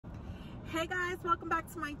Hey guys, welcome back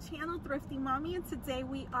to my channel, Thrifty Mommy, and today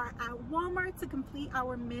we are at Walmart to complete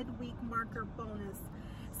our midweek marker bonus.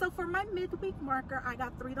 So for my midweek marker, I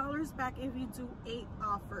got $3 back if you do 8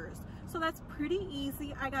 offers. So that's pretty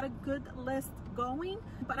easy. I got a good list going,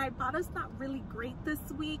 but Ibotta's not really great this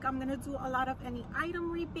week. I'm gonna do a lot of any item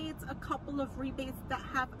rebates, a couple of rebates that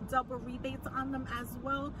have double rebates on them as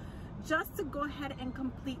well, just to go ahead and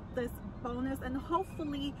complete this bonus. And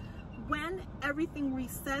hopefully when everything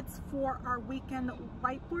resets for our weekend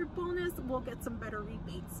whiteboard bonus, we'll get some better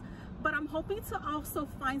rebates. But I'm hoping to also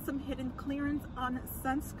find some hidden clearance on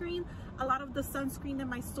sunscreen. A lot of the sunscreen in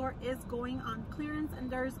my store is going on clearance, and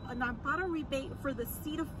there's an Ibotta rebate for the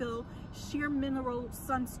Cetaphil Sheer Mineral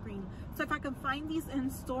Sunscreen. So if I can find these in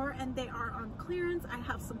store and they are on clearance, I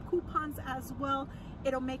have some coupons as well,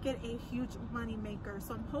 it'll make it a huge money maker.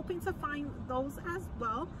 So I'm hoping to find those as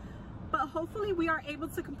well. But hopefully we are able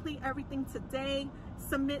to complete everything today,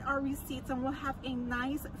 submit our receipts, and we'll have a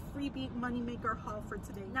nice freebie moneymaker haul for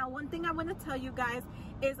today. Now, one thing I want to tell you guys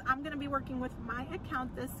is I'm going to be working with my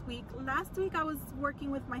account this week. Last week I was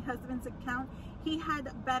working with my husband's account. He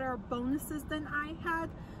had better bonuses than I had,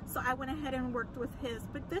 so I went ahead and worked with his.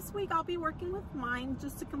 But this week I'll be working with mine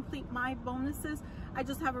just to complete my bonuses. I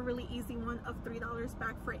just have a really easy one of $3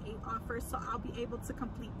 back for 8 offers, so I'll be able to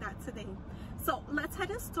complete that today. So let's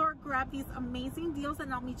head in store, grab these amazing deals,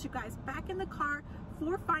 and I'll meet you guys back in the car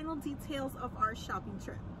for final details of our shopping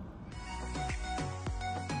trip.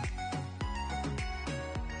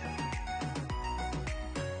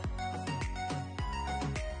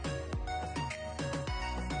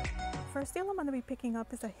 First deal I'm going to be picking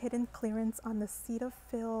up is a hidden clearance on the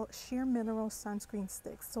Cetaphil Sheer Mineral Sunscreen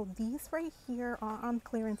Sticks. So these right here are on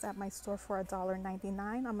clearance at my store for $1.99.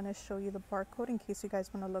 I'm going to show you the barcode in case you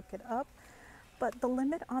guys want to look it up. But the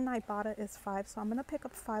limit on Ibotta is 5, so I'm going to pick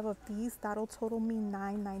up 5 of these. That'll total me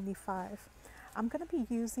 $9.95. I'm going to be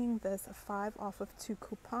using this 5 off of 2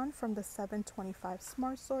 coupon from the 725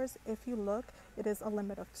 Smart Stores. If you look, it is a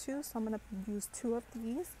limit of 2, so I'm going to use 2 of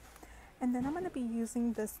these. And then I'm going to be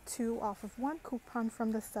using this 2 off of 1 coupon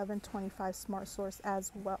from the 725 Smart Stores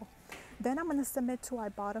as well. Then I'm going to submit to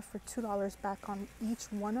Ibotta for $2 back on each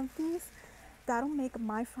one of these. That'll make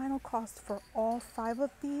my final cost for all 5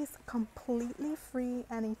 of these completely free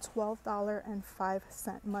and a $12.05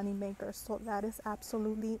 moneymaker. So that is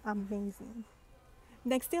absolutely amazing.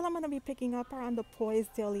 Next deal I'm going to be picking up are on the Poise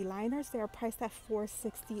Daily Liners. They are priced at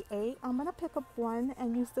 $4.68. I'm going to pick up 1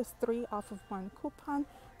 and use this 3 off of 1 coupon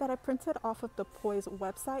that I printed off of the Poise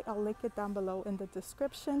website. I'll link it down below in the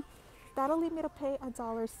description. That'll leave me to pay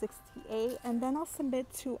 $1.68, and then I'll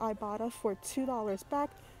submit to Ibotta for $2 back,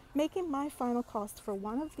 making my final cost for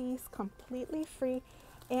one of these completely free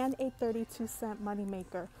and a 32-cent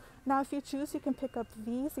moneymaker. Now, if you choose, you can pick up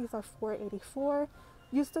these. These are $4.84.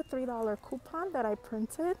 Use the $3 coupon that I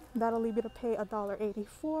printed. That'll leave you to pay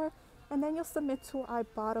 $1.84. And then you'll submit to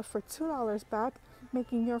Ibotta for $2 back,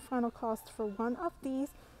 making your final cost for one of these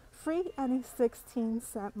free and a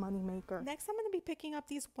 16-cent moneymaker. Next, I'm going to be picking up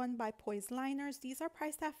these 1 by Poise liners. These are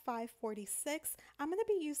priced at $5.46. I'm going to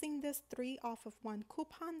be using this 3 off of 1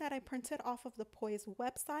 coupon that I printed off of the Poise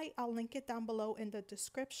website. I'll link it down below in the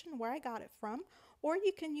description where I got it from. Or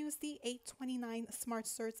you can use the $8.29 Smart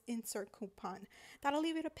Certs insert coupon. That'll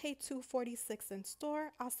leave you to pay $2.46 in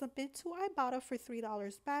store. I'll submit to Ibotta for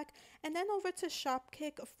 $3 back, and then over to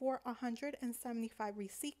Shopkick for 175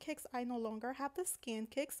 receipt kicks. I no longer have the scan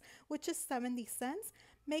kicks, which is 70 cents,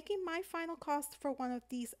 making my final cost for one of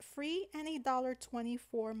these free and a $1.24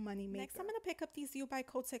 moneymaker. Next, I'm going to pick up these U by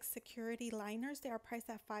Kotex Security Liners. They are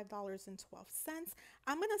priced at $5.12.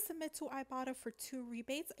 I'm going to submit to Ibotta for 2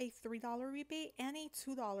 rebates, a $3 rebate and a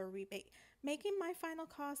 $2 rebate, making my final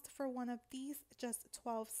cost for one of these just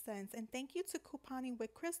 12 cents. And thank you to Couponing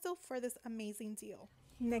with Crystal for this amazing deal.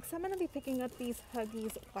 Next, I'm going to be picking up these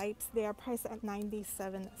Huggies wipes. They are priced at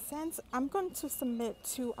 97 cents. I'm going to submit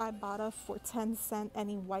to Ibotta for 10 cent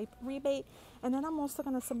any wipe rebate. And then I'm also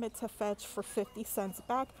going to submit to Fetch for 50 cents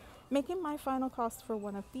back, making my final cost for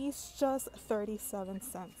one of these just 37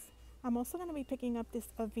 cents. I'm also going to be picking up this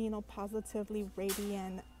Aveeno Positively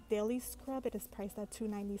Radiant Daily Scrub. It is priced at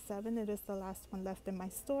 $2.97. It is the last one left in my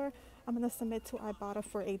store. I'm going to submit to Ibotta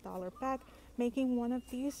for $8 back, making one of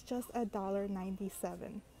these just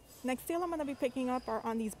 $1.97. Next deal I'm going to be picking up are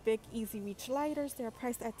on these big Easy Reach lighters. They are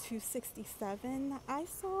priced at $2.67. I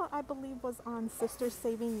saw, I believe was on Sisters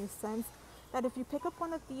Saving You Cents, that if you pick up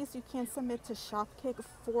one of these, you can submit to Shopkick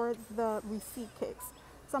for the receipt kicks.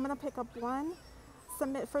 So I'm going to pick up 1,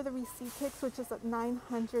 submit for the receipt kicks, which is at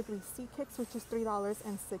 900 receipt kicks, which is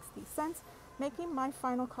 $3.60, making my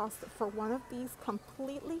final cost for one of these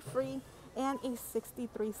completely free and a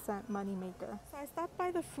 63-cent moneymaker. So I stopped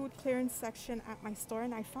by the food clearance section at my store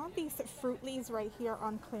and I found these fruit leaves right here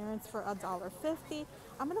on clearance for $1.50.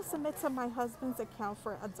 I'm going to submit to my husband's account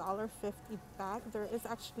for $1.50 back. There is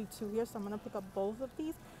actually 2 here, so I'm going to pick up both of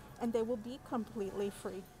these and they will be completely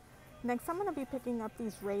free. Next, I'm going to be picking up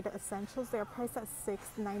these Raid Essentials. They're priced at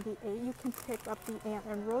 $6.98. You can pick up the ant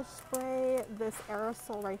and roach spray, this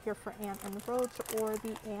aerosol right here for ant and roach, or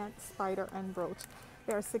the ant, spider, and roach.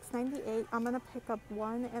 They're $6.98. I'm going to pick up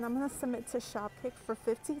one, and I'm going to submit to Shopkick for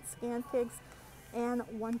 15 scan kicks and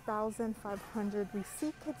 1,500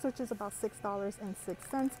 receipt kicks, which is about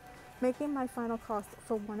 $6.06, making my final cost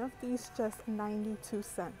for one of these just 92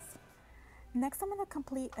 cents. Next, I'm going to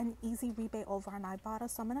complete an easy rebate over on Ibotta.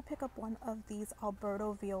 So I'm going to pick up one of these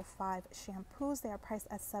Alberto VO5 shampoos. They are priced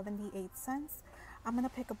at 78 cents. I'm going to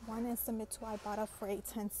pick up one and submit to Ibotta for a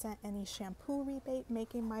 10-cent any shampoo rebate,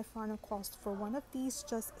 making my final cost for one of these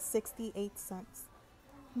just 68 cents.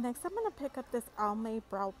 Next, I'm going to pick up this Almay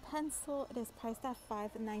brow pencil. It is priced at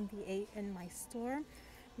 $5.98 in my store.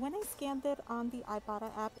 When I scanned it on the Ibotta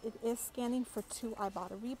app, it is scanning for 2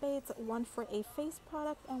 Ibotta rebates, one for a face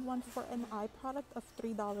product and one for an eye product of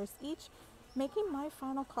 $3 each, making my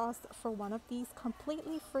final cost for one of these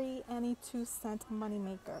completely free and a 2-cent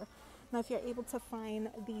moneymaker. Now, if you're able to find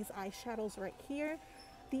these eyeshadows right here,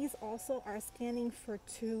 these also are scanning for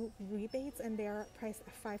 2 rebates and they are priced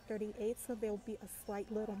at $5.38, so there will be a slight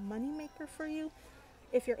little moneymaker for you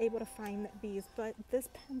if you're able to find these. But this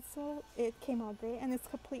pencil, it came out great and it's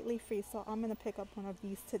completely free, so I'm gonna pick up one of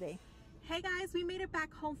these today. Hey guys, we made it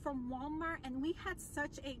back home from Walmart and we had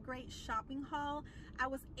such a great shopping haul. I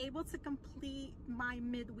was able to complete my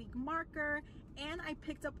midweek marker and I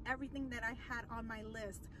picked up everything that I had on my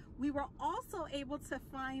list. We were also able to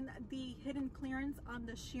find the hidden clearance on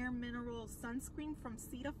the Sheer Mineral Sunscreen from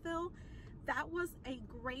Cetaphil. That was a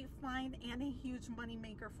great find and a huge money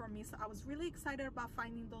maker for me, so I was really excited about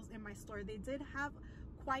finding those in my store. They did have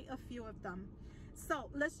quite a few of them. So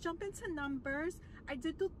let's jump into numbers. I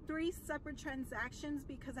did do 3 separate transactions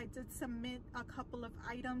because I did submit a couple of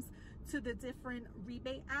items to the different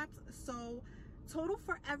rebate apps. So total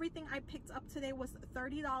for everything I picked up today was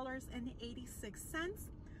 $30.86.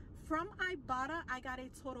 From Ibotta, I got a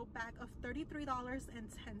total back of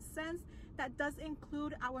 $33.10. That does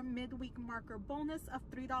include our midweek marker bonus of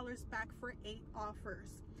 $3 back for 8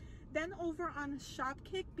 offers. Then over on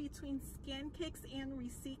Shopkick, between scan kicks and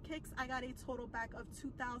receipt kicks, I got a total back of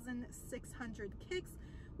 2,600 kicks,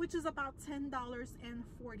 which is about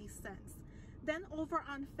 $10.40. Then over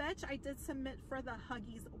on Fetch, I did submit for the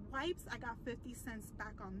Huggies wipes. I got 50 cents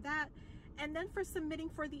back on that. And then for submitting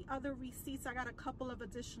for the other receipts, I got a couple of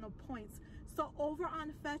additional points. So over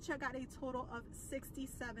on Fetch, I got a total of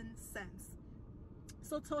 67 cents.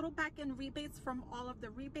 So total back in rebates from all of the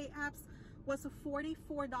rebate apps was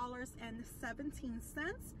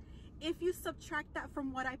 $44.17. If you subtract that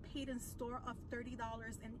from what I paid in store of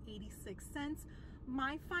 $30.86,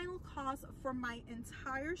 my final cost for my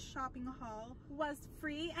entire shopping haul was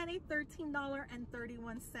free and a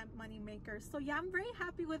 $13.31 moneymaker. So yeah, I'm very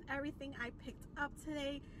happy with everything I picked up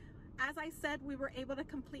today. As I said, we were able to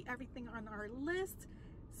complete everything on our list.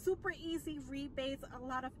 Super easy rebates, a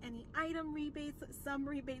lot of any item rebates. Some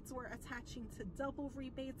rebates were attaching to double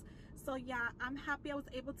rebates. So yeah, I'm happy I was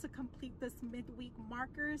able to complete this midweek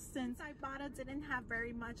marker since Ibotta didn't have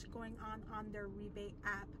very much going on their rebate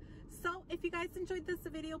app. So if you guys enjoyed this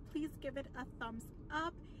video, please give it a thumbs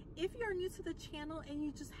up. If you're new to the channel and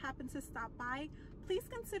you just happen to stop by, please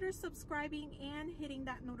consider subscribing and hitting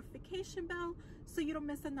that notification bell so you don't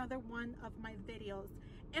miss another one of my videos.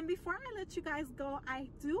 And before I let you guys go, I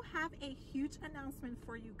do have a huge announcement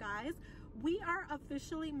for you guys. We are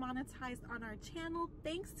officially monetized on our channel.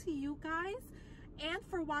 Thanks to you guys and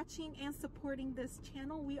for watching and supporting this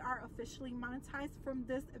channel. We are officially monetized from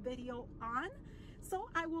this video on. So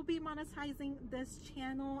I will be monetizing this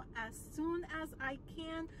channel as soon as I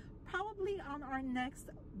can, probably on our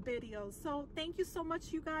next video. So thank you so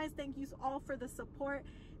much, you guys. Thank you all for the support.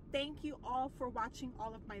 Thank you all for watching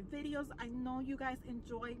all of my videos. I know you guys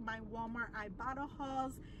enjoy my Walmart Ibotta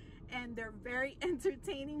hauls and they're very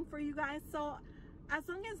entertaining for you guys. So as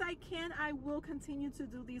long as I can, I will continue to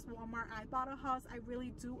do these Walmart Ibotta hauls. I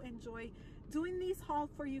really do enjoy doing these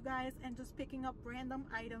hauls for you guys and just picking up random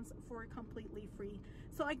items for completely free.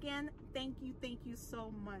 So again, thank you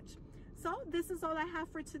so much. So this is all I have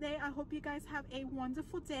for today. I hope you guys have a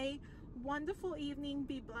wonderful day, wonderful evening.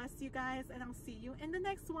 Be blessed, you guys, and I'll see you in the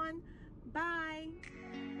next one. Bye.